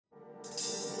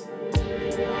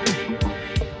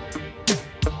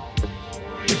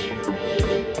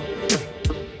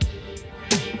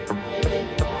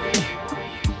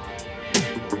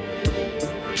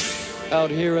Out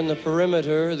here in the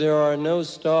perimeter, there are no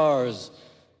stars.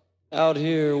 Out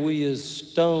here, we is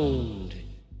stoned,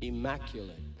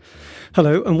 immaculate.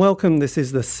 Hello and welcome. This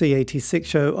is the C86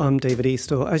 show. I'm David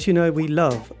Eastaugh. As you know, we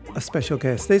love a special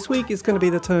guest. This week is going to be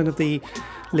the turn of the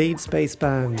Leeds bass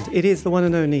band. It is the one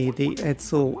and only the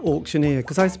Edsel Auctioneer,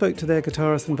 because I spoke to their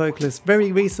guitarist and vocalist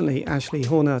very recently, Ashley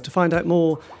Horner, to find out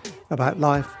more about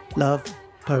life, love,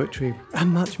 poetry and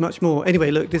much, much more.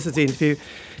 Anyway, look, this is the interview.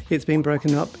 It's been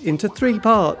broken up into 3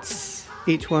 parts,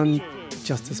 each one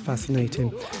just as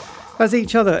fascinating as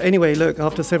each other. Anyway, look,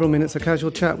 after several minutes of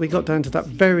casual chat, we got down to that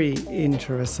very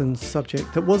interesting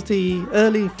subject that was the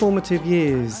early formative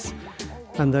years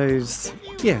and those,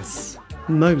 yes,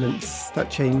 moments that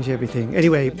change everything.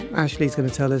 Anyway, Ashley's going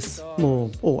to tell us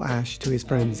more, or Ash to his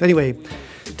friends. Anyway,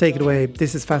 take it away.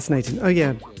 This is fascinating. Oh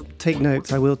yeah, take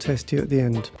notes. I will test you at the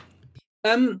end.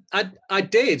 I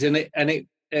did, and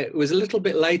it was a little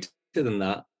bit later than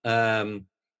that.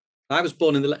 I was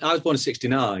born in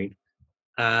 '69.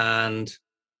 And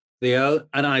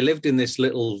I lived in this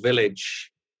little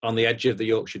village on the edge of the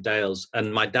Yorkshire Dales,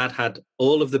 and my dad had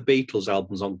all of the Beatles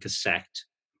albums on cassette,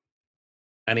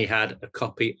 and he had a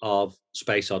copy of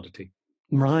Space Oddity.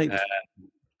 Right.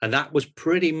 And that was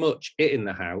pretty much it in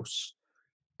the house.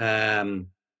 And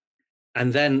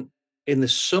then in the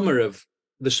summer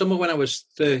when I was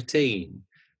 13,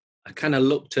 I kind of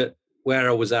looked at where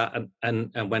I was at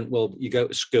and went, well, you go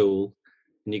to school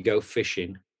and you go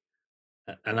fishing.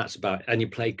 And that's about it. And you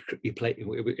play.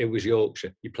 It was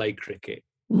Yorkshire. You played cricket,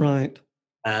 right?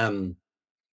 And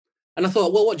I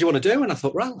thought, well, what do you want to do? And I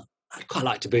thought, well, I'd quite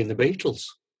like to be in the Beatles.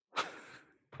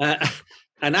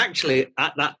 And actually,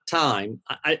 at that time,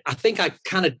 I think I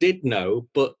kind of did know,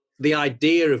 but the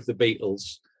idea of the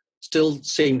Beatles still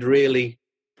seemed really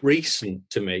recent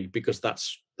to me because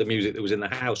that's the music that was in the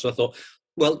house. So I thought,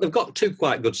 well, they've got 2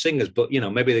 quite good singers, but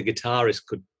maybe the guitarist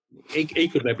could. He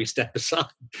could maybe step aside.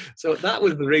 So that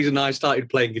was the reason I started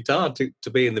playing guitar to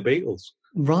be in the Beatles.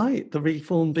 Right, the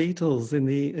reformed Beatles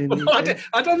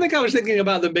I don't think I was thinking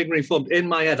about them being reformed. In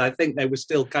my head, I think they were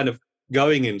still kind of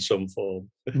going in some form.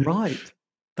 Right.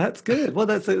 That's good. Well,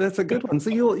 that's a good one. So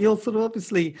you're sort of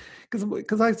obviously,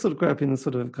 because I sort of grew up in the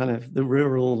sort of kind of the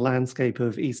rural landscape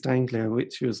of East Anglia,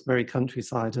 which was very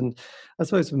countryside. And I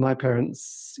suppose with my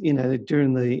parents,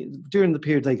 during the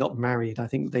period they got married, I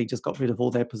think they just got rid of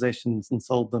all their possessions and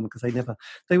sold them because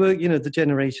they were the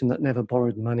generation that never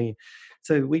borrowed money.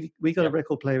 So we got a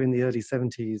record player in the early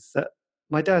 70s that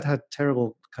my dad had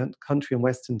terrible country and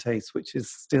western tastes, which is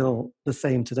still the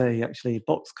same today, actually.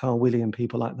 Boxcar Willie and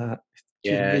people like that.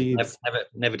 Yeah,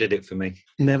 never did it for me.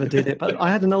 Never did it. But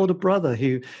I had an older brother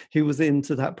who was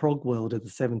into that prog world of the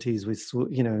 70s with,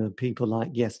 people like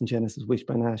Yes and Genesis,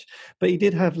 Wishbone Ash. But he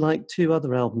did have like 2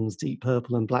 other albums, Deep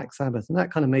Purple and Black Sabbath, and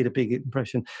that kind of made a big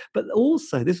impression. But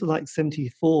also, this was like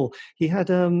 74, he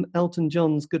had Elton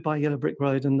John's Goodbye Yellow Brick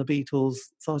Road and the Beatles'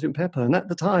 Sgt. Pepper. And at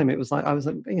the time, it was like, I was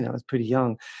pretty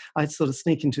young. I'd sort of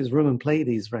sneak into his room and play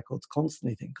these records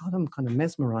constantly, think, God, I'm kind of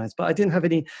mesmerized. But I didn't have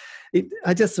any,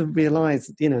 I just realized,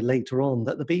 later on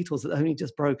that the Beatles had only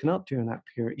just broken up during that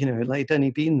period. They'd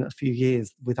only been a few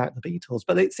years without the Beatles,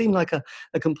 but it seemed like a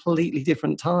completely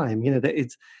different time. That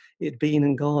it'd been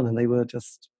and gone, and they were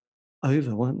just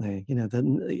over, weren't they?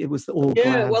 Then it was all.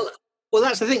 Yeah, well,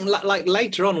 that's the thing. Like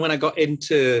later on, when I got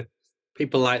into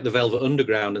people like the Velvet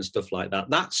Underground and stuff like that,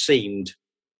 that seemed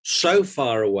so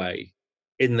far away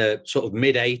in the sort of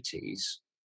mid '80s.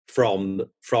 From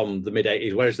the mid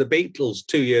 80s, whereas the Beatles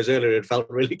 2 years earlier had felt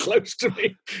really close to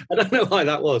me. I don't know why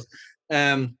that was.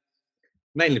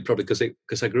 Mainly probably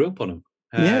because I grew up on them.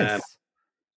 Yes.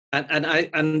 And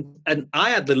I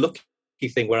had the lucky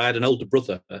thing where I had an older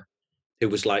brother who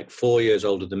was like 4 years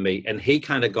older than me, and he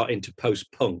kind of got into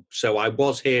post-punk. So I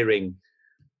was hearing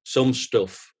some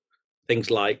stuff, things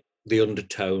like The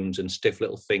Undertones and Stiff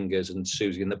Little Fingers and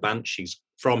Susie and the Banshees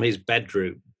from his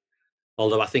bedroom.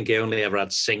 Although I think he only ever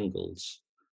had singles,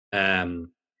 and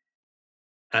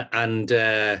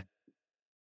the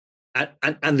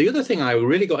other thing I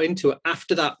really got into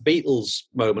after that Beatles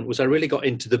moment was I really got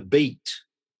into the beat,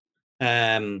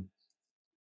 and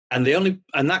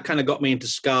that kind of got me into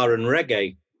ska and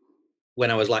reggae when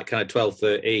I was like kind of 12,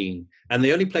 13. And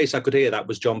the only place I could hear that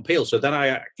was John Peel. So then I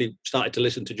actually started to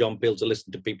listen to John Peel, to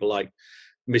listen to people like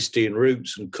Misty and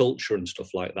Roots and Culture and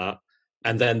stuff like that.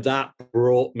 And then that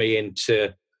brought me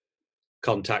into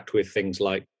contact with things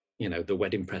like, The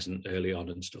Wedding Present early on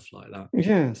and stuff like that.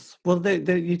 Yes. Well,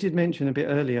 you did mention a bit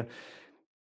earlier,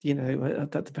 at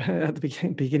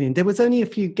the beginning, there was only a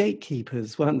few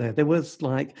gatekeepers, weren't there? There was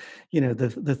like,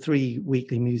 the 3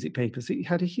 weekly music papers. It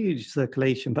had a huge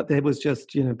circulation, but there was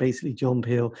just, basically John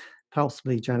Peel,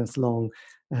 possibly Janice Long,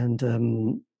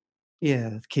 and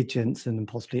Kid Jensen, and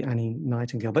possibly Annie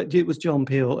Nightingale. But it was John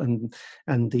Peel and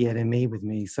the NME with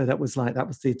me. So that was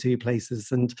the two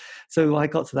places. And so I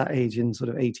got to that age in sort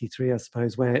of 83, I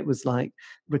suppose, where it was like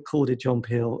recorded John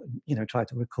Peel, tried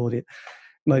to record it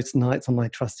most nights on my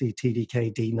trusty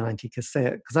TDK D90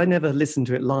 cassette, because I never listened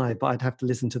to it live, but I'd have to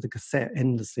listen to the cassette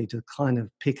endlessly to kind of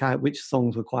pick out which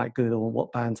songs were quite good or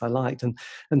what bands I liked. And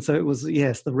so it was,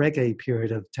 yes, the reggae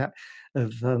period of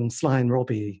Sly and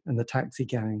Robbie and the Taxi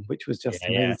Gang, which was just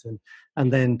amazing.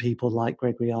 And then people like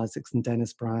Gregory Isaacs and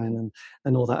Dennis Brown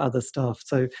and all that other stuff.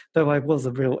 So though I was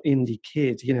a real indie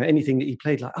kid, anything that he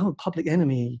played, like, oh, Public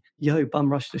Enemy, yo,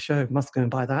 Bum Rush the Show, must go and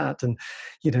buy that. And,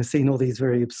 seeing all these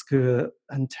very obscure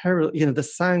and terrible, the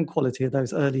sound quality of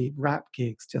those early rap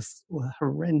gigs just were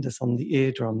horrendous on the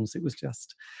eardrums. It was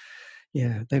just...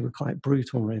 they were quite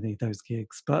brutal, really, those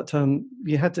gigs. But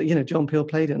you had to, John Peel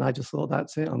played it, and I just thought,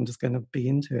 that's it. I'm just going to be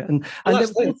into it. And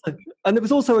there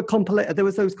was also a compilation. There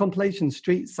was those compilation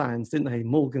Street Sounds, didn't they?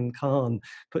 Morgan Khan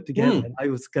put together. And I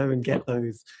would go and get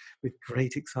those with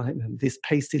great excitement. This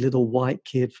pasty little white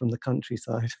kid from the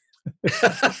countryside.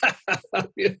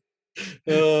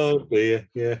 Oh dear,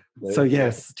 yeah. So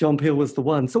yes, John Peel was the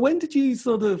one. So when did you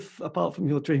sort of, apart from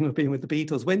your dream of being with the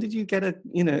Beatles, when did you get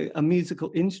a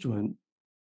musical instrument?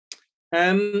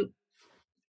 Well,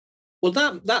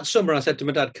 that summer I said to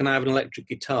my dad, "Can I have an electric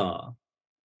guitar?"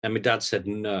 And my dad said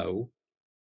no.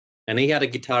 And he had a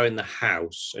guitar in the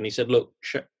house, and he said, "Look,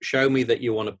 show me that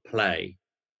you want to play."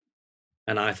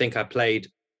 And I think I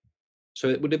played. So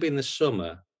it would have been the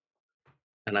summer,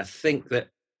 and I think that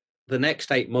the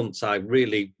next 8 months, I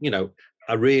really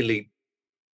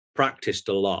practiced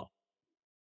a lot.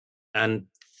 And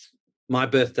my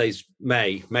birthday's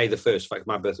May the 1st. In fact,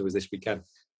 my birthday was this weekend.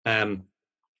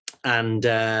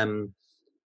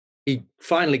 He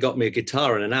finally got me a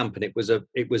guitar and an amp, and it was a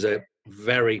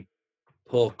very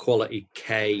poor quality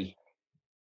K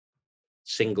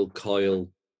single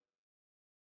coil.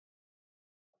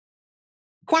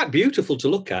 Quite beautiful to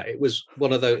look at. It was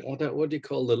one of those, what do you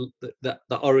call the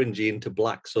orangey into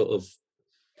black sort of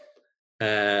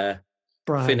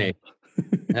finish.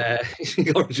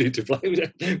 Orangey into black.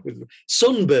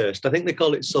 Sunburst, I think they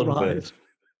call it sunburst.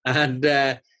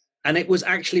 Right. And it was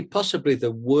actually possibly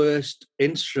the worst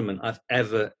instrument I've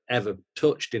ever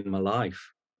touched in my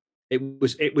life. It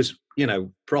was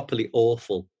properly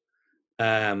awful.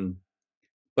 But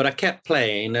I kept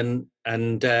playing,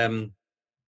 and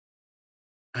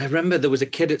I remember there was a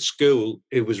kid at school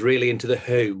who was really into The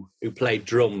Who, who played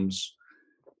drums,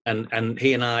 and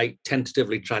he and I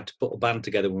tentatively tried to put a band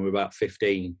together when we were about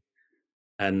 15.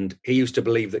 And he used to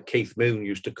believe that Keith Moon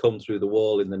used to come through the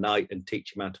wall in the night and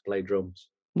teach him how to play drums.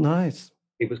 Nice.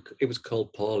 It was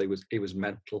called Paul. He was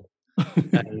mental.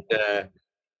 And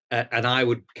I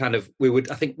would I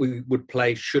think we would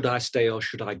play Should I Stay or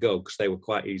Should I Go, because they were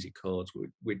quite easy chords.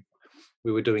 We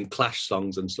were doing Clash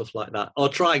songs and stuff like that, or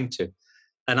trying to.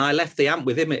 And I left the amp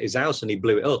with him at his house, and he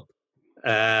blew it up,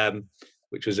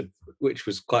 which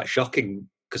was quite shocking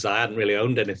because I hadn't really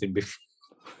owned anything before.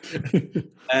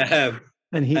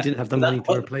 And he didn't have the money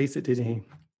to replace it, did he?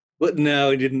 But no,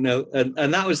 he didn't know.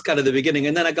 And that was kind of the beginning.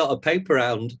 And then I got a paper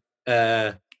round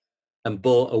and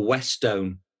bought a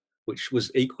Westone, which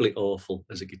was equally awful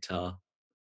as a guitar.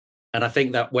 And I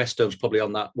think that Westone's probably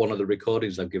on that one of the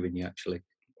recordings I've given you, actually.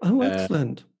 Oh,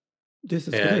 excellent. This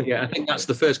is great. Yeah, I think that's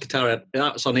the first guitar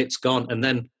that's on It's Gone. And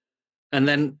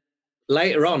then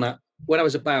later on, when I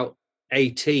was about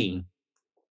 18,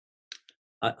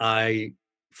 I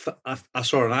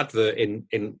saw an advert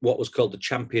in what was called the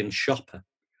Champion Shopper.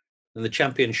 And the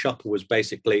Champion Shopper was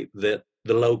basically the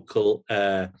local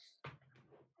kind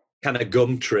of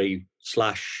Gumtree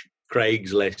 /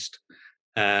 Craigslist,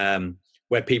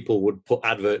 where people would put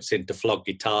adverts in to flog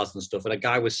guitars and stuff. And a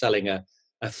guy was selling a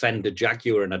Fender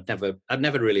Jaguar, and I'd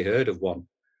never really heard of one.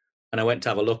 And I went to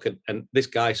have a look, and this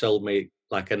guy sold me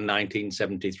like a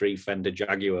 1973 Fender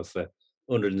Jaguar for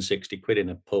 160 quid in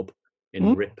a pub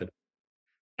in Ripon.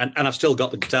 And I've still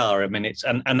got the guitar. I mean,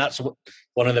 and that's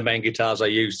one of the main guitars I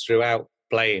used throughout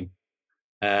playing.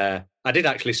 I did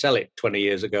actually sell it 20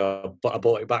 years ago, but I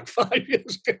bought it back 5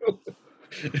 years ago.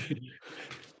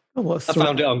 I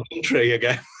found it on Gumtree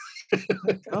again.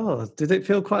 Oh, did it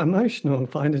feel quite emotional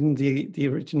finding the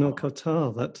original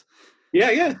guitar? That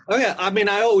yeah. Oh yeah. I mean,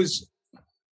 I always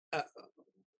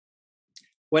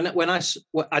when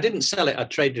I didn't sell it, I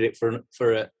traded it for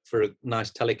a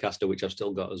nice Telecaster, which I've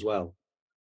still got as well.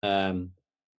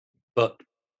 But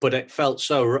it felt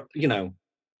so,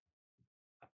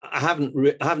 I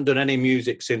haven't done any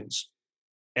music since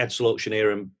Edsel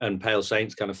Auctioneer and Pale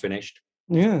Saints kind of finished.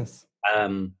 Yes.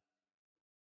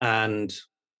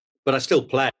 But I still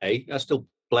play. I still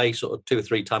play sort of 2 or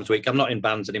 3 times a week. I'm not in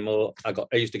bands anymore. I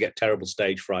used to get terrible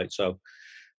stage fright, so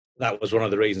that was one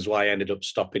of the reasons why I ended up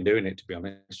stopping doing it, to be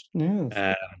honest.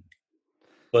 Yes.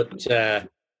 But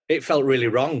it felt really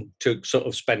wrong to sort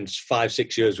of spend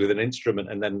 5-6 years with an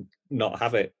instrument and then not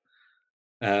have it.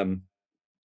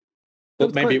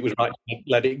 But maybe it was right to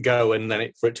let it go and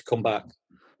then for it to come back.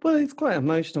 Well, it's quite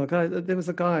emotional. There was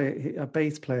a guy, a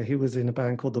bass player, who was in a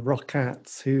band called the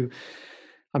Rockettes, who,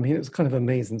 I mean, it was kind of an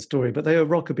amazing story, but they were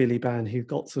a rockabilly band who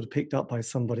got sort of picked up by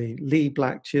somebody, Lee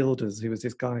Black Childers, who was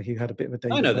this guy who had a bit of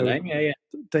a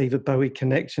David Bowie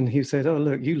connection, who said, "Oh,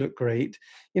 look, you look great,"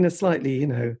 in a slightly,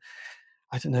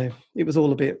 I don't know, it was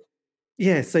all a bit.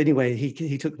 Yes. Anyway,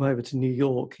 he took them over to New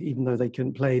York, even though they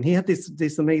couldn't play, and he had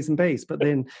this amazing bass. But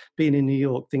then, being in New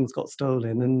York, things got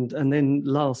stolen, and then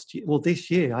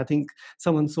this year, I think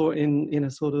someone saw it in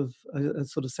a sort of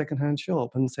secondhand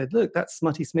shop and said, "Look, that's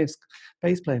Smutty Smith's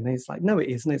bass player." And he's like, "No, it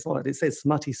isn't. It's like it says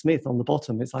Smutty Smith on the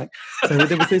bottom." It's like, so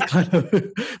there was this kind of,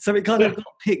 so it kind of got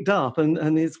picked up,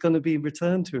 and it's going to be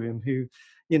returned to him. Who.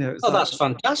 That's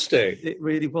fantastic. It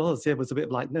really was. Yeah, it was a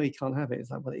bit like, no, he can't have it. It's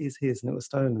like, well, it is his and it was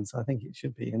stolen, so I think it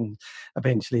should be. And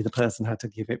eventually the person had to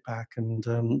give it back. And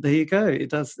there you go. It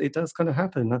does kind of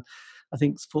happen. I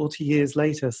think 40 years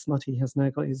later, Smutty has now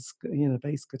got his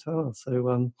bass guitar.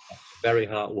 So very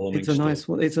heartwarming. It's a nice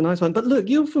one. It's a nice one. But look,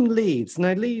 you're from Leeds.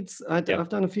 Now Leeds, I've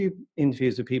done a few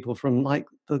interviews with people from like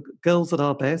the Girls at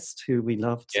Our Best, who we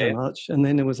loved so much, and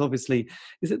then there was obviously,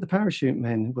 is it the Parachute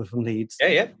Men who were from Leeds?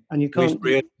 Yeah. And you can't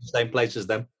be in the same place as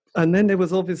them. And then there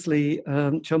was obviously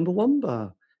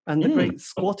Chumbawamba and the great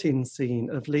squatting scene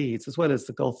of Leeds, as well as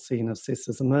the goth scene of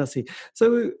Sisters of Mercy.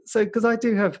 So because I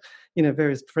do have,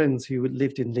 various friends who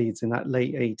lived in Leeds in that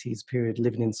late 80s period,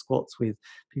 living in squats with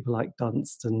people like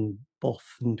Dunst and Boff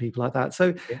and people like that.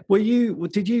 So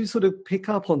did you sort of pick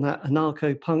up on that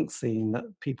anarcho-punk scene that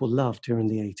people loved during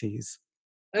the 80s?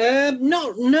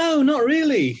 Not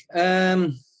really.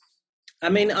 I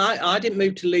mean, I didn't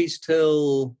move to Leeds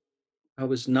till I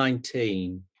was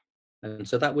 19. And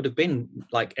so that would have been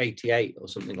like 88 or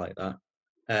something like that.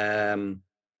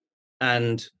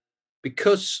 And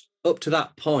because up to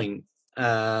that point,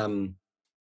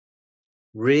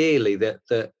 really the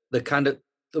kind of,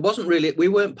 there wasn't really, we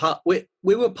were part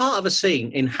of a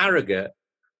scene in Harrogate,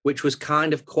 which was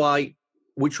kind of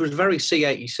which was very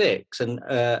C86 and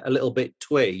a little bit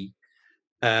twee.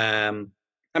 I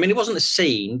mean, it wasn't a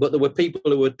scene, but there were people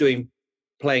who were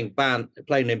playing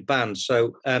in bands.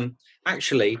 So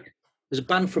actually, there's a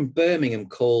band from Birmingham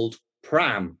called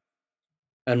Pram,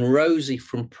 and Rosie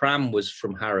from Pram was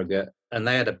from Harrogate, and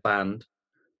they had a band.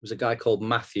 There was a guy called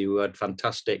Matthew who had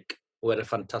a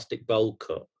fantastic bowl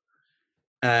cut.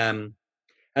 And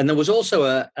there was also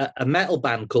a metal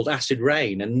band called Acid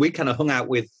Rain, and we kind of hung out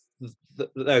with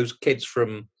those kids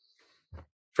from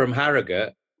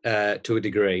Harrogate to a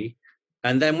degree.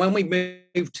 And then when we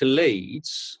moved to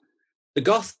Leeds, the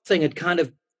goth thing had kind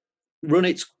of run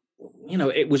its,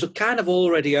 it was kind of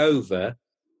already over.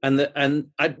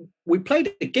 We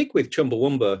played a gig with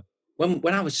Chumbawamba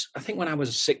when I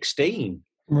was 16,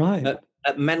 right,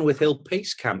 at Menwith Hill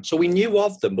Peace Camp. So we knew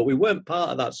of them, but we weren't part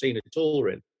of that scene at all.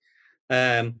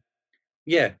 And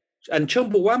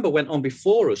Chumbawamba went on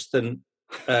before us than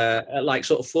at like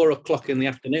sort of 4:00 in the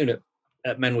afternoon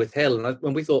at Menwith Hill,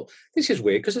 and we thought, this is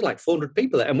weird because there's like 400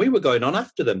 people there, and we were going on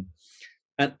after them.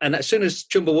 And as soon as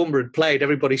Chumbawamba had played,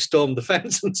 everybody stormed the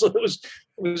fence, and so there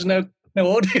was no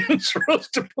audience for us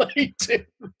to play to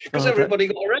because everybody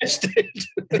got arrested.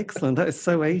 Excellent. That is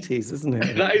so 80s, isn't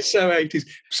it? That is so 80s.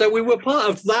 So we were part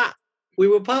of that. We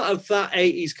were part of that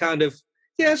 80s kind of,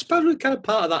 I suppose we were kind of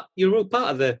part of that. You were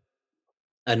part of the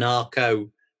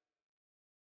anarcho,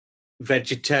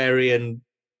 vegetarian,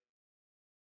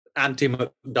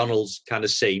 anti-McDonald's kind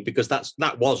of scene, because that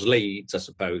was Leeds, I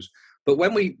suppose. But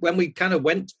when we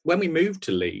moved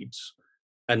to Leeds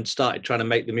and started trying to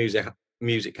make the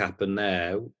music happen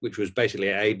there, which was basically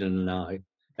Aidan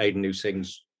who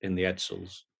sings in the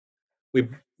Edsels,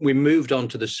 we moved on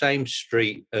to the same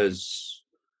street as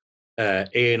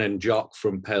Ian and Jock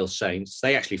from Pale Saints.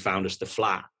 They actually found us the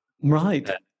flat, right?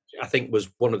 I think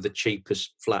was one of the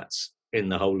cheapest flats in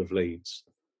the whole of Leeds,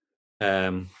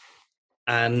 and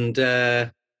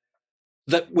that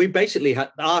we basically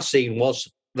had, our scene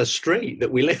was the street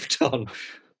that we lived on.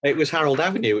 It was Harold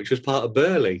Avenue, which was part of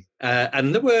Burley,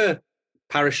 and there were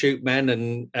Parachute Men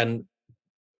and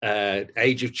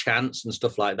Age of Chance and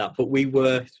stuff like that. But we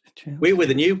were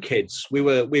the new kids. We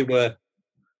were,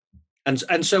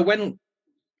 and so when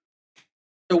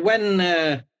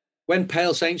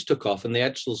Pale Saints took off and the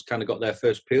Edsels kind of got their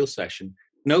first Peel session,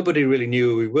 nobody really knew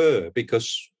who we were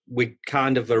because we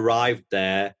kind of arrived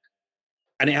there,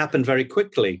 and it happened very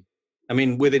quickly. I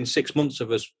mean, within 6 months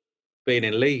of us being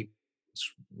in Leeds,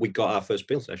 we got our first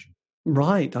Peel session.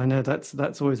 Right, I know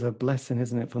that's always a blessing,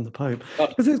 isn't it, from the Pope? God,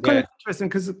 Because it's kind yeah. of interesting,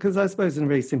 because I suppose in a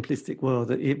very simplistic world,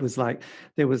 that it was like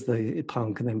there was the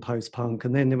punk and then post-punk,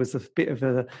 and then there was a bit of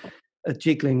a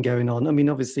jiggling going on. I mean,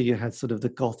 obviously you had sort of the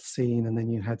goth scene, and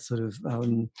then you had sort of,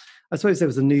 I suppose there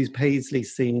was a News Paisley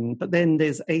scene, but then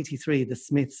there's 83, the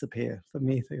Smiths appear. For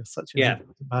me, they were such an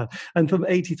important band. And from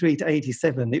 83 to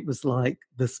 87, it was like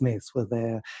the Smiths were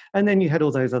there. And then you had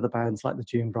all those other bands like the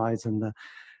June Brides and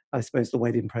I suppose the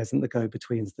Wedding Present, the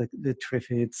Go-Betweens, the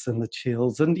Triffids and the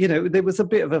Chills. And, you know, there was a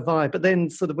bit of a vibe. But then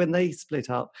sort of when they split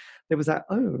up, there was that,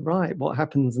 oh, right, what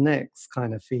happens next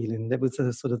kind of feeling. There was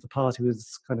a sort of, the party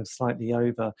was kind of slightly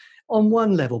over on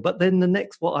one level. But then the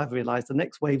next, what I've realised, the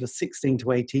next wave of 16 to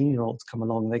 18-year-olds come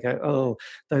along and they go, oh,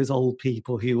 those old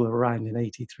people who were around in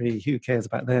 83, who cares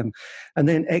about them? And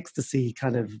then Ecstasy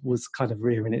was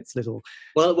rearing its little...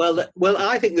 Well,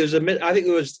 I think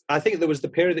there was the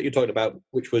period that you're talking about,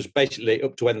 which was basically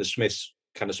up to when the Smiths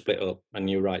kind of split up, and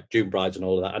you're right, June Brides and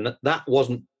all of that. And that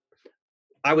wasn't,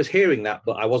 I was hearing that,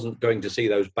 but I wasn't going to see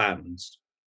those bands.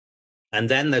 And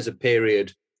then there's a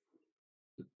period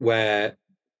where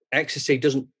Ecstasy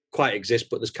doesn't quite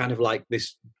exist, but there's kind of like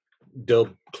this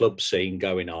dub club scene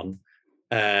going on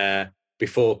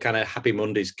before kind of Happy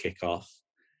Mondays kick off.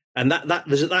 And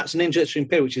that's an interesting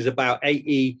period, which is about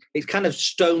 80. It's kind of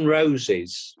Stone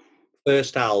Roses'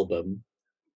 first album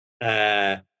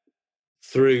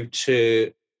through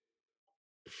to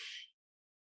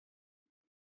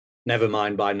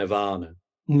Nevermind by Nirvana.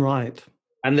 Right.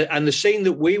 And the scene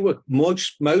that we were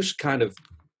most kind of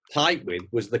tight with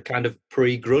was the kind of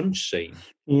pre-grunge scene.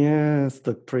 Yes,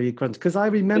 the pre-grunge. Because I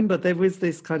remember there was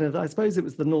this kind of, I suppose it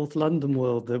was the North London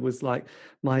world that was like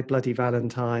My Bloody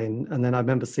Valentine. And then I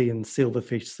remember seeing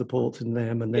Silverfish supporting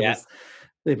them. And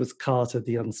there was Carter,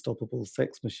 the Unstoppable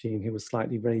Sex Machine, who was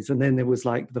slightly raised. And then there was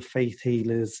like the Faith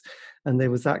Healers. And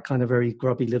there was that kind of very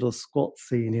grubby little squat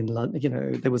scene in London. You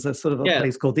know, there was a sort of a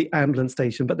place called the Ambulance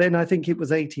Station. But then I think it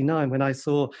was 89 when I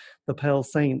saw the Pale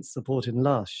Saints supporting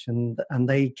Lush, and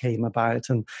they came about.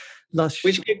 And Lush...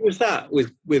 Which gig was that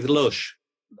with Lush?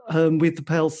 With the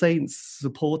Pale Saints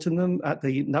supporting them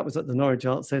that was at the Norwich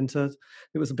Arts Centre.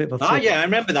 It was a bit of a... I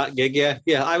remember that gig, yeah.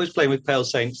 I was playing with Pale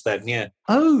Saints then, yeah.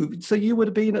 Oh, so you would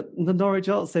have been at the Norwich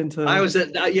Arts Centre? I was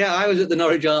at the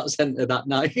Norwich Arts Centre that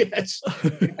night, yes.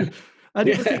 And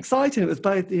it was exciting. It was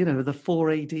both, you know, the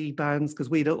 4AD bands, because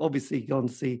we'd obviously gone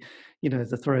to see, you know,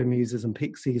 the Throw Muses and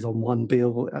Pixies on one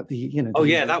bill at the, you know...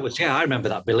 I remember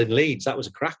that bill in Leeds. That was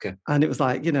a cracker. And it was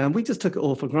like, you know, and we just took it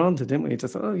all for granted, didn't we?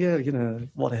 Just, oh, yeah, you know,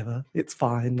 whatever, it's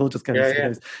fine. We'll just go and see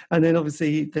those. And then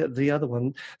obviously the other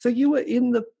one. So you were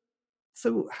in the...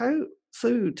 So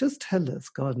just tell us,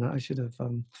 God, I should have...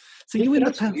 So you were in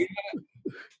the...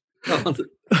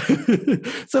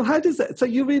 So how does that... So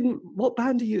you're in... What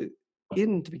band are you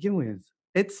in to begin with?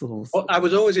 Edsels? Well, I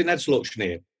was always in Edsel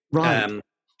Auctioneer. Right.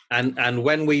 And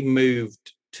when we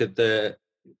moved to the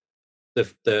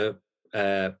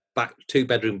back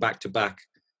 2-bedroom back to back,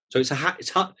 so it's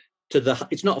not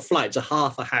a flat, it's a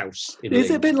half a house.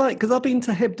 Is it a bit like, because I've been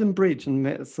to Hebden Bridge and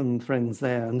met some friends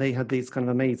there, and they had these kind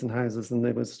of amazing houses, and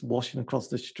there was washing across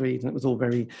the street, and it was all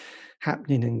very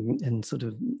happening and sort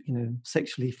of, you know,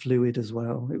 sexually fluid as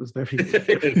well. It was very...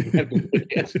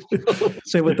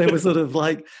 So they were sort of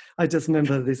like, I just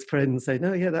remember this friend saying,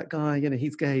 oh yeah, that guy, you know,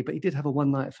 he's gay, but he did have a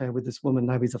one-night affair with this woman,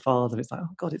 now he's a father. It's like, oh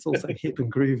God, it's all so hip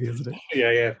and groovy, isn't it?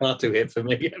 Yeah, far too hip for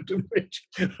me, Hebden Bridge.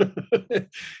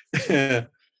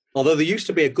 Although there used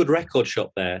to be a good record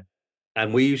shop there,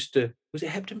 and we used to... Was it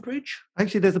Hebden Bridge?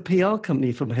 Actually, there's a PR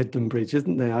company from Hebden Bridge,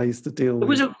 isn't there? I used to deal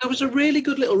with... There was a really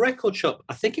good little record shop.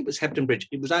 I think it was Hebden Bridge.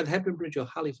 It was either Hebden Bridge or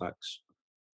Halifax.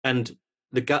 And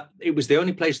it was the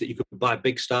only place that you could buy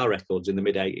Big Star records in the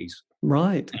mid-'80s.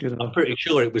 Right. Good. I'm pretty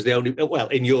sure it was the only... Well,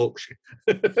 in Yorkshire.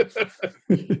 Was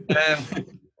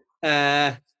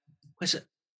it?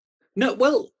 No,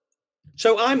 well...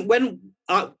 So I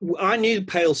knew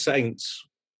Pale Saints...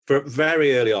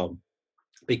 very early on,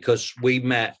 because we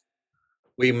met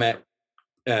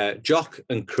Jock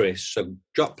and Chris. So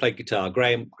Jock played guitar,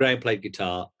 Graham played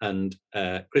guitar, and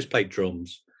Chris played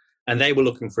drums. And they were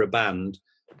looking for a band,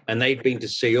 and they'd been to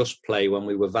see us play when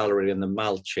we were Valerie and the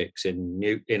Malchicks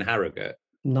in Harrogate.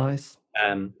 Nice.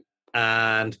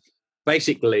 And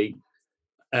basically,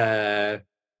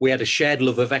 we had a shared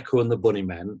love of Echo and the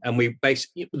Bunnymen, and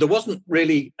there wasn't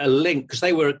really a link, because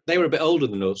they were a bit older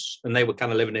than us, and they were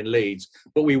kind of living in Leeds,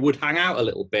 but we would hang out a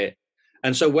little bit.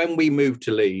 And so when we moved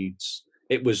to Leeds,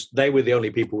 they were the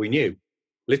only people we knew,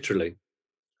 literally.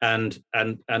 and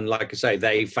like I say,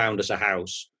 they found us a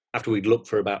house after we'd looked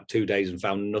for about 2 days and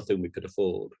found nothing we could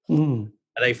afford. Mm.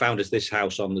 And they found us this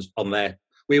house on their.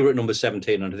 We were at number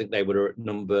 17, and I think they were at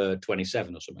number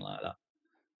 27 or something like that.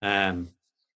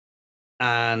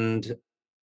 And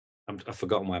I've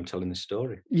forgotten why I'm telling this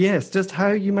story. Yes, just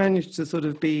how you managed to sort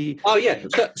of be. Oh yeah,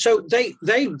 so they'd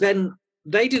done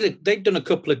a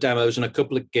couple of demos and a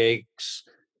couple of gigs,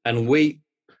 and Valerie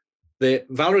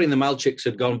and the Malchicks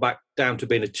had gone back down to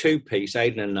being a two-piece,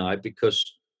 Aidan and I, because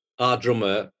our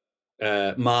drummer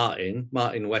Martin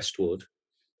Westwood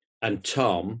and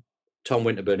Tom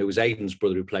Winterburn, who was Aidan's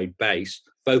brother who played bass,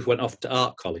 both went off to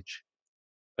art college.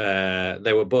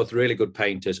 They were both really good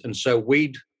painters, and so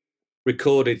we'd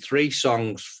recorded 3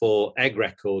 songs for Egg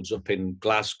Records up in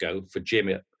Glasgow for Jim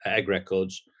at Egg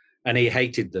Records, and he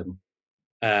hated them.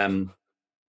 And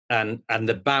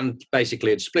the band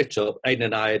basically had split up. Aidan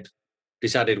and I had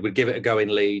decided we'd give it a go in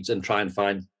Leeds and try and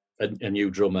find a new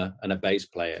drummer and a bass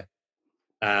player.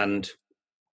 And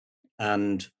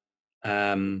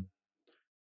during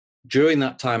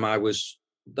that time,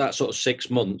 that sort of 6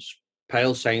 months,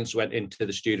 Pale Saints went into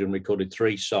the studio and recorded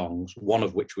 3 songs, one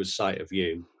of which was Sight of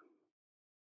You.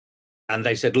 And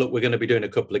they said, look, we're going to be doing a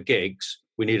couple of gigs.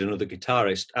 We need another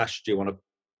guitarist. Ash, do you want to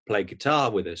play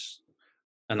guitar with us?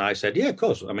 And I said, yeah, of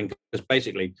course. I mean, because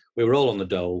basically we were all on the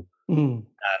dole, and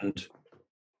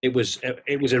it was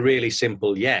a really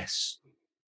simple yes.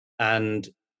 And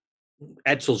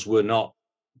Edsels were not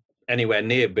anywhere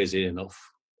near busy enough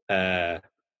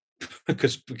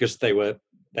because they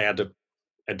had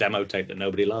a demo tape that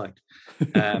nobody liked.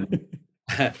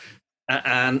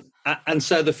 And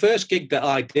so the first gig that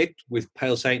I did with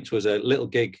Pale Saints was a little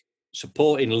gig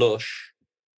supporting Lush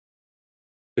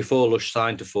before Lush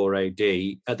signed to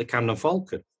 4AD at the Camden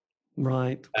Falcon.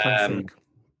 Right,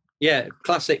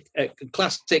 classic.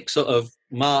 Classic sort of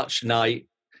March night.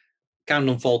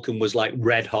 Camden Falcon was like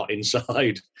red hot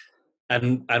inside,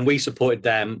 and we supported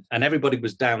them, and everybody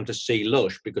was down to see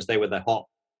Lush because they were the hot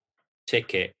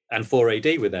ticket, and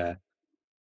 4AD were there,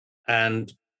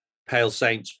 and Pale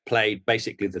Saints played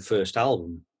basically the first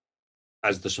album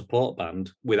as the support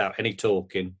band without any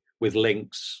talking, with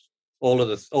links, all of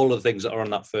the things that are on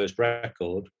that first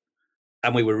record.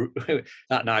 And we were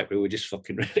that night we were just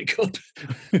fucking really good.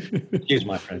 Excuse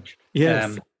my French.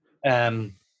 Yes.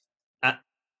 And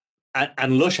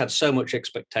Lush had so much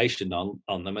expectation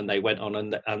on them, and they went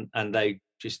on and they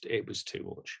just, it was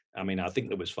too much. I mean, I think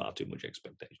there was far too much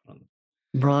expectation on them.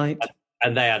 Right.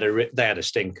 And they had a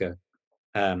stinker.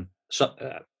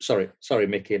 Sorry,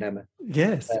 Mickey and Emma.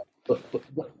 Yes.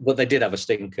 But they did have a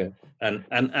stinker, and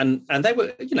they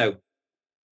were, you know.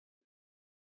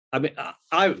 I mean,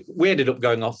 we ended up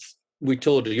going off. We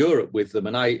toured Europe with them,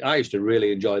 and I used to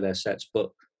really enjoy their sets. But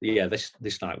yeah,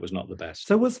 this night was not the best.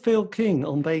 So was Phil King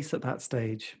on bass at that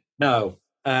stage? No.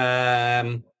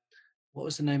 What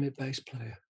was the name of the bass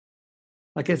player?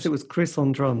 I guess it was Chris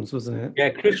on drums, wasn't it? Yeah,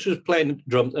 Chris was playing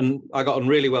drums, and I got on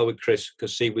really well with Chris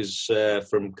because he was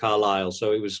from Carlisle,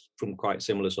 so he was from quite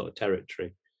similar sort of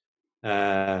territory.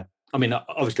 I mean,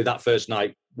 obviously that first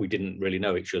night we didn't really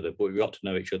know each other, but we got to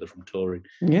know each other from touring.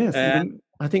 Yes,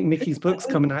 I think Mickey's book's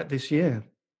coming out this year.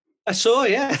 I saw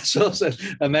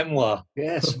a memoir.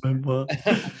 Yes, a memoir.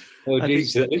 Oh,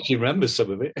 geez, at least you remember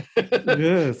some of it.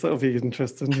 Yes, that'll be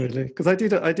interesting, really. Because I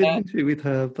did an interview with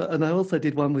her, and I also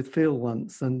did one with Phil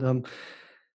once, and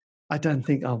I don't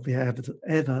think I'll be able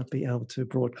to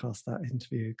broadcast that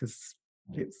interview because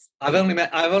it's. I've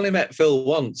only met Phil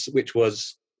once, which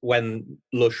was when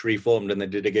Lush reformed and they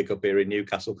did a gig up here in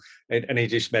Newcastle, and he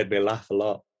just made me laugh a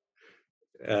lot.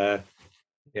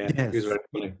 Yeah, yes. He was very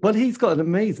funny. Well, he's got an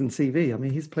amazing CV. I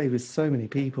mean, he's played with so many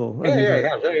people.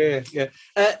 Yeah.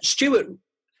 Stuart,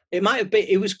 it might have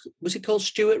been. Was it called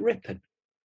Stuart Rippon?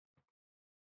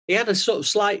 He had a sort of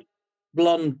slight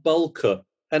blonde bowl cut,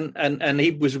 and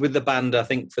he was with the band, I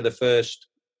think, for the first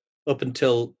up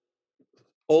until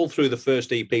all through the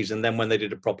first EPs, and then when they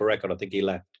did a proper record, I think he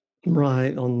left.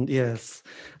 Right on. Yes,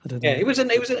 I don't know. Yeah, it was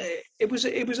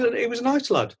a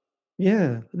nice lad.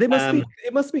 Yeah, it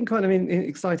must have been kind of an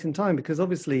exciting time because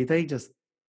obviously they just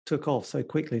took off so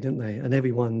quickly, didn't they? And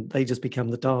they just became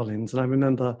the darlings. And I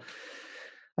remember,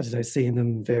 I don't know, seeing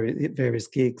them various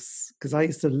gigs because I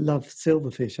used to love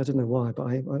Silverfish. I don't know why, but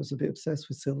I was a bit obsessed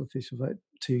with Silverfish for about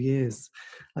 2 years.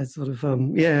 I sort of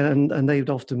and they would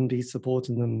often be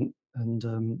supporting them,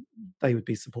 and they would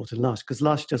be supporting Lush because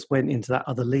Lush just went into that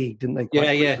other league, didn't they?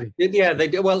 Yeah, they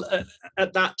did. Well,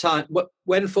 at that time,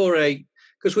 when 4A.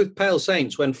 Because with Pale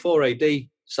Saints, when 4AD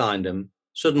signed them,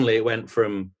 suddenly it went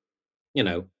from,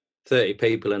 30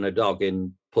 people and a dog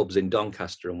in pubs in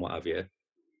Doncaster and what have you,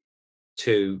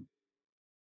 to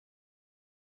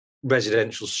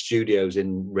residential studios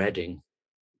in Reading,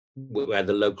 where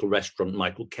the local restaurant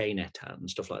Michael Caine at and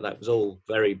stuff like that. It was all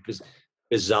very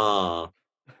bizarre.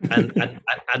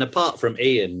 And apart from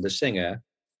Ian, the singer,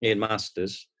 Ian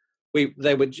Masters, we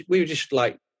were just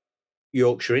like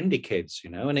Yorkshire indie kids,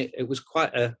 and it was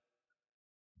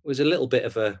a little bit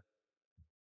of a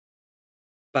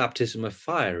baptism of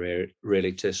fire,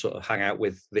 really, to sort of hang out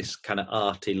with this kind of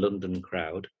arty London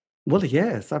crowd. Well,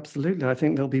 yes, absolutely. I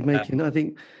think they'll be making.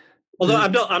 Although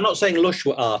I'm not saying Lush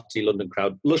were arty London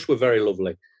crowd. Lush were very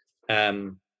lovely,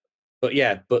 but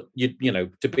you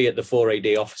to be at the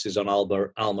 4AD offices on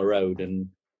Alma Road, and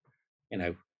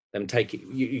them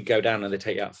you go down and they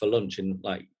take you out for lunch, and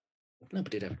like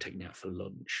nobody ever take me out for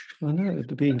lunch. I know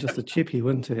it'd be just a chippy,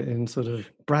 wouldn't it? In sort of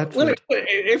Bradford. Well,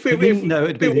 it'd be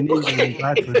in England in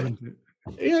Bradford, wouldn't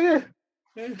it?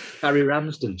 Yeah. Harry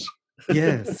Ramsden's.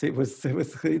 Yes, it was.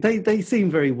 They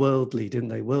seemed very worldly, didn't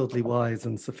they? Worldly wise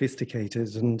and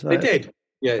sophisticated, and they did.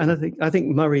 Yeah, and I think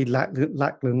Murray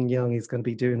Lackland Young is going to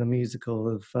be doing a musical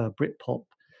of Britpop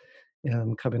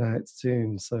coming out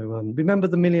soon. So remember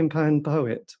the £1 Million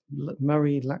Poet,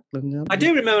 Murray Lackland Young? I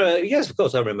do remember. Yes, of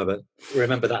course, I remember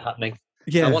that happening.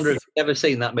 Yes. I wonder if you've ever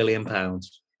seen that £1 Million.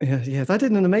 Yes, I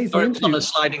did an amazing interview. On a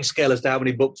sliding scale as to how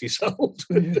many books he sold.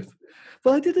 Yes.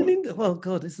 Well, I did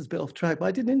this is a bit off track, but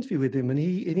I did an interview with him, and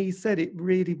he said it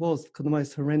really was the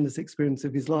most horrendous experience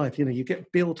of his life. You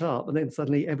get built up, and then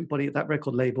suddenly everybody at that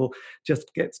record label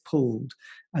just gets pulled,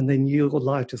 and then your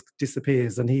life just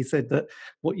disappears. And he said that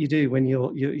what you do when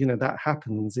that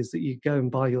happens is that you go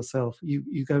and buy yourself,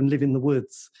 you go and live in the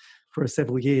woods for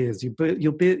several years. You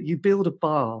build a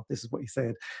bar. This is what he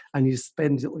said, and you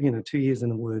spend 2 years in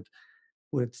the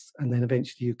woods, and then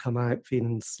eventually you come out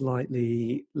feeling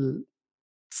slightly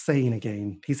sane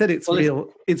again. He said it's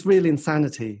real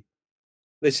insanity.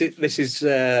 This is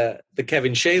the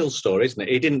Kevin Shields story, isn't it?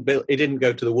 He didn't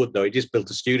go to the wood though. He just built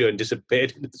a studio and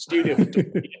disappeared into the studio.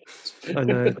 I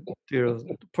know.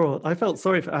 Poor. I felt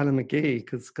sorry for Alan McGee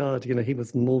because God, he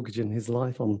was mortgaging his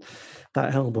life on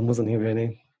that album, wasn't he?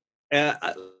 Really.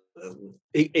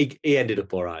 He ended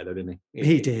up all right, though, didn't he?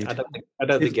 He did. I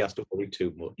don't think he has to worry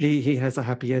too much. He has a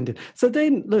happy ending. So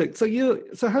then, look. So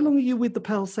how long are you with the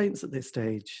Pale Saints at this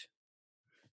stage?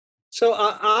 So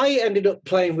I ended up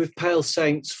playing with Pale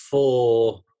Saints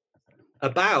for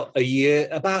about a year,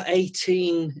 about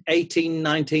 18,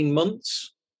 19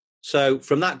 months. So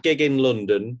from that gig in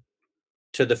London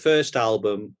to the first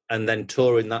album, and then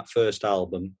touring that first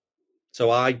album. So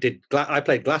I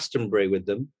played Glastonbury with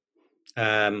them.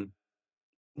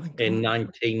 In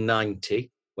 1990,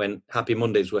 when Happy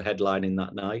Mondays were headlining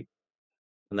that night,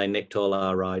 and they nicked all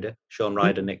our rider. Sean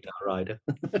Ryder nicked our rider.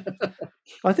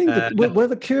 I think were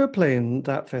the Cure playing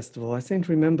that festival? I seem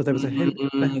to remember there was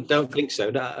a don't think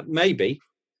so. Maybe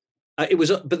it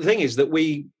was. But the thing is that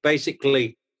we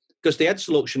basically, because the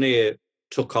Edsel Auctioneer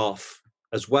took off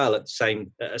as well at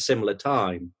a similar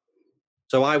time.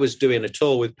 So I was doing a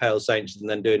tour with Pale Saints and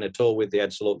then doing a tour with the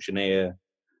Edsel Auctioneer.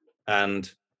 And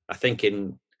I think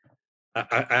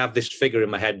I have this figure in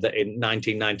my head that in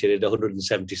 1990 I did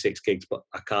 176 gigs, but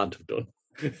I can't have done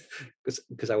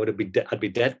because I would have been I'd be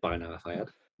dead by now if I had.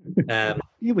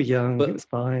 You were young, but it was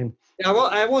fine.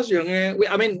 I was young.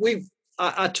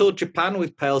 I toured Japan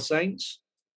with Pale Saints.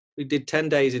 We did 10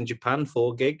 days in Japan,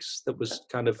 4 gigs. That was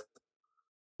kind of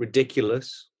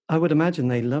ridiculous. I would imagine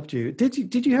they loved you.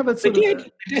 Did you have a sort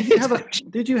of?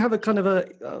 Did you have a kind of a?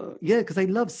 Because they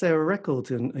love Sarah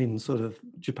Records in sort of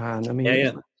Japan. I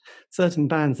mean, certain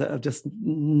bands that are just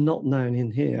not known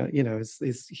in here,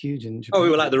 is huge in Japan. Oh, we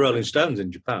were like the Rolling Stones in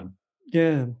Japan.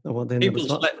 Yeah. Well, then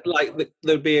people like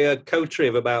there'd be a coterie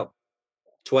of about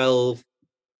 12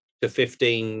 to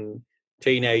 15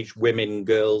 teenage women,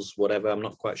 girls, whatever. I'm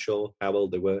not quite sure how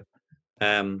old they were.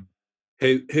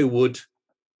 Who would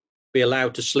be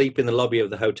allowed to sleep in the lobby of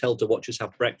the hotel to watch us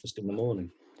have breakfast in the morning.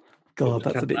 God,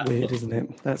 that's a bit weird, isn't it?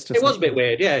 It was a bit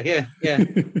weird, yeah.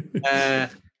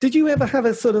 Did you ever have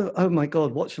a sort of, oh my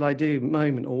God, what shall I do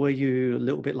moment? Or were you a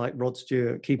little bit like Rod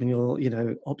Stewart, keeping your,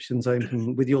 options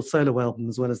open with your solo album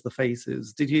as well as the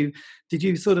Faces? Did you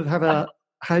sort of have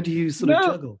how do you sort of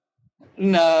juggle?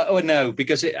 No,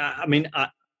 because I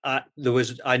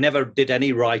never did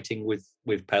any writing with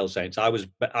Pale Saints. I was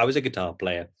a guitar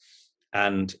player.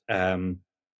 And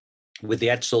with the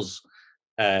Edsels,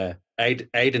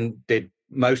 Aidan did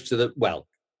most of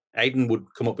Aidan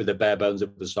would come up with the bare bones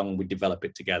of the song and we'd develop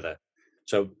it together.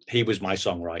 So he was my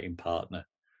songwriting partner.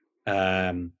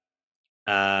 And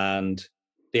the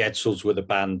Edsels were the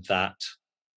band that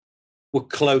were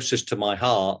closest to my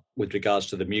heart with regards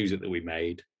to the music that we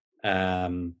made.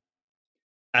 And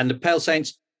the Pale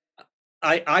Saints,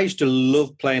 I used to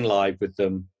love playing live with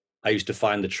them. I used to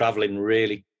find the traveling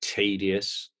really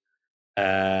tedious.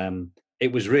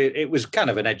 It was kind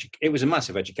of it was a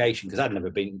massive education because I'd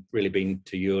never really been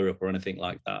to Europe or anything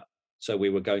like that. So we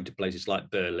were going to places like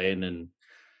Berlin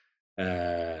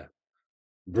and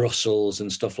Brussels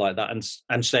and stuff like that, and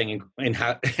staying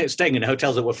staying in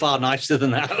hotels that were far nicer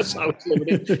than the house I was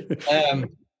living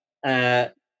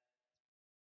in.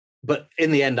 But in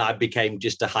the end, I became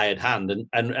just a hired hand,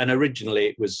 and originally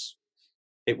it was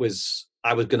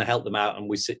I was going to help them out, and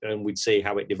we'd see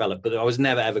how it developed. But I was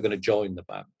never ever going to join the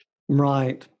band,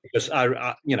 right? Because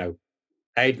I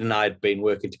Aidan and I had been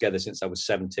working together since I was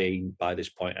 17 by this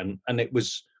point, and it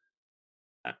was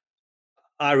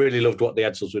I really loved what the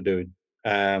Edsels were doing,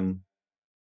 and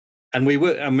we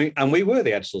were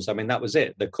the Edsels. I mean, that was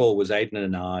it. The core was Aidan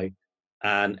and I,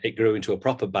 and it grew into a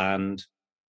proper band.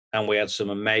 And we had some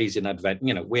amazing advent.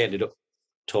 We ended up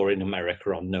touring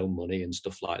America on no money and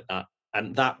stuff like that.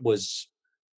 And it was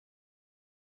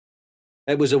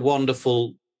a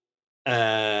wonderful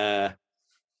kind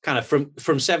of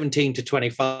from 17 to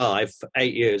 25 for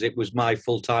 8 years. It was my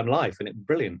full-time life, and it was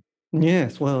brilliant.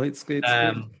 Yes, well, it's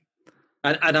and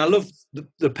I love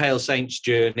the Pale Saints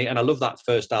journey, and I love that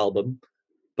first album,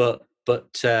 but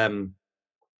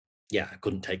yeah, I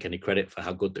couldn't take any credit for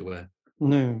how good they were.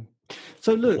 No.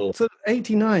 So look, so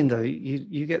 89 though,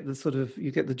 you get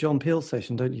the John Peel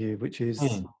session, don't you? Which is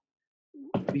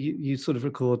you sort of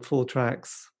record 4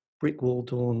 tracks: Brick Wall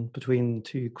Dawn, Between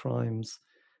Two Crimes,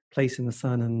 Place in the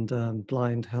Sun, and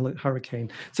Blind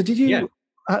Hurricane. So did you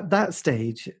at that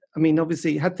stage? I mean,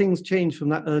 obviously, had things changed from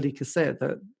that early cassette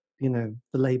that the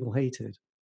label hated?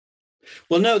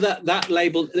 Well, no, that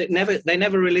label they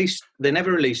never released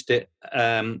it.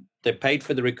 They paid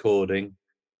for the recording.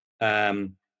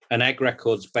 And Egg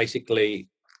Records basically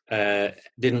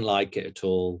didn't like it at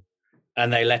all,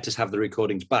 and they let us have the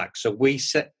recordings back. So we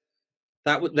set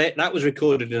that was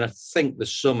recorded in, I think,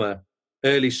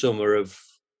 early summer of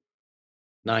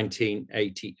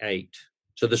 1988.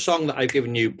 So the song that I've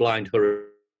given you, Blind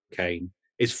Hurricane,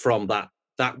 is from that.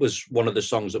 That was one of the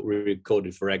songs that we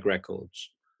recorded for Egg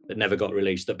Records that never got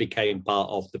released, that became part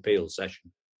of the Peel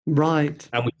session. Right.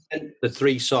 And we sent the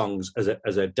 3 songs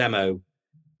as a demo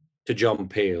to John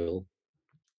Peel,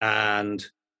 and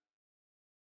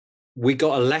we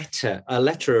got a letter. A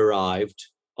letter arrived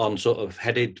on sort of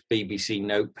headed BBC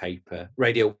notepaper,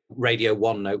 Radio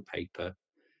 1 notepaper,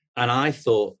 and I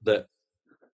thought that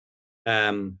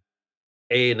Ian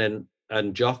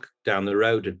and Jock down the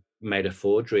road had made a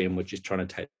forgery and were just trying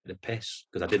to take the piss,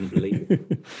 because I didn't believe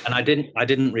it. And I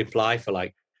didn't reply for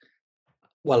I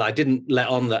didn't let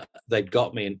on that they'd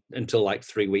got me until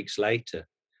 3 weeks later.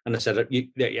 And I said,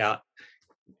 yeah,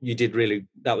 you did really,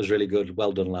 that was really good.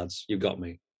 Well done, lads. You got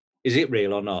me. Is it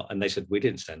real or not? And they said, we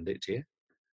didn't send it to you.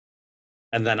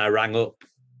 And then I rang up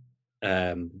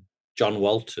John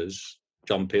Walters,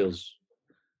 John Peel's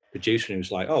producer, and he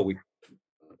was like, oh,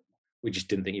 we just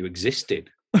didn't think you existed.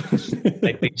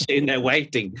 They'd been sitting there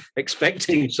waiting,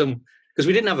 expecting some, because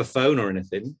we didn't have a phone or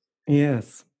anything.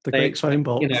 Yes, the great phone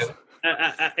box.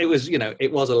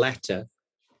 It was a letter.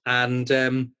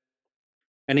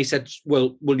 And he said,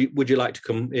 well, would you like to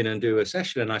come in and do a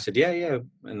session? And I said, yeah.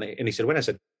 And he said, when? I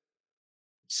said,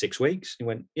 6 weeks. He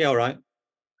went, yeah, all right.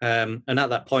 And at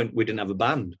that point, we didn't have a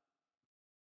band.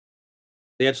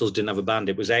 The Edsels didn't have a band.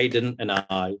 It was Aidan and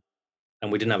I,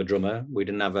 and we didn't have a drummer. We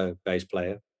didn't have a bass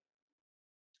player.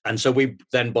 And so we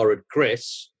then borrowed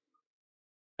Chris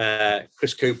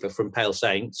Cooper from Pale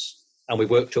Saints, and we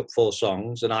worked up 4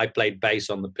 songs, and I played bass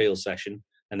on the Peel session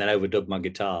and then overdubbed my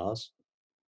guitars.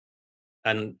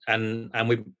 And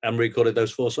we recorded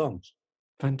those 4 songs.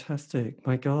 Fantastic.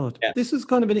 My God. Yeah. This was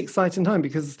kind of an exciting time,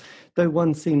 because though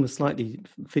one scene was slightly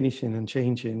finishing and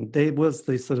changing, there was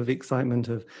this sort of excitement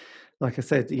of, like I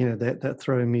said, that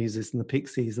Throwing Muses and the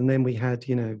Pixies. And then we had,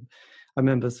 I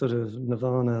remember sort of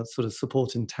Nirvana sort of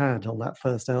supporting Tad on that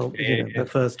first album, that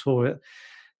first tour,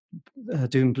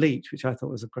 doing Bleach, which I thought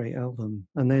was a great album.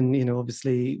 And then,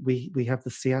 obviously we have the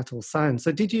Seattle sound.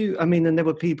 So did you, and there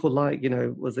were people like,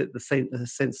 was it the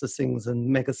Senseless Things and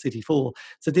Mega City 4?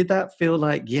 So did that feel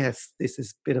like, yes, this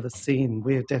is a bit of a scene,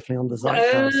 we're definitely on the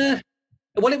zeitgeist?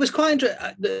 Well, it was quite,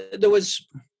 there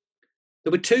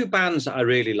were 2 bands that I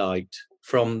really liked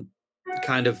from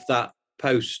kind of that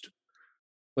post,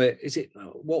 where is it,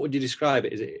 what would you describe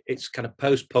it? It's kind of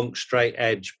post-punk, straight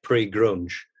edge,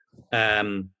 pre-grunge.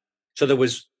 So there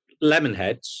was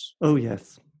Lemonheads. Oh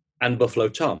yes. And Buffalo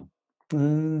Tom.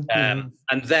 And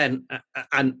then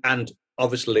and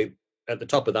obviously at the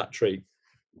top of that tree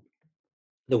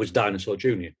there was Dinosaur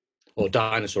Jr., or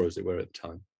Dinosaur as they were at the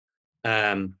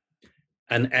time.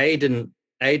 and Aidan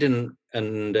had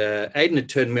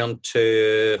turned me on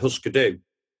to Husker Du,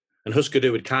 and Husker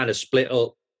Du had kind of split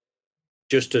up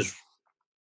just as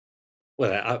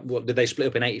well. What did they split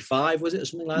up in '85? Was it or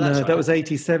something like that? No, that was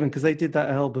 '87 because they did that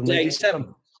album.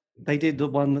 '87. They did the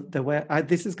one that where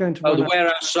this is going to. Oh, the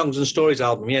Warehouse Songs and Stories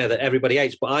album, yeah, that everybody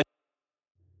hates. But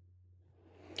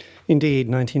Indeed,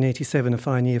 1987, a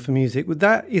fine year for music. Well,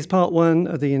 that is part one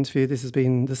of the interview. This has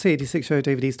been the C86 show,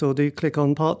 David Eastaugh. Do click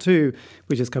on part two,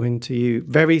 which is coming to you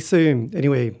very soon.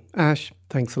 Anyway, Ash,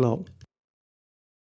 thanks a lot.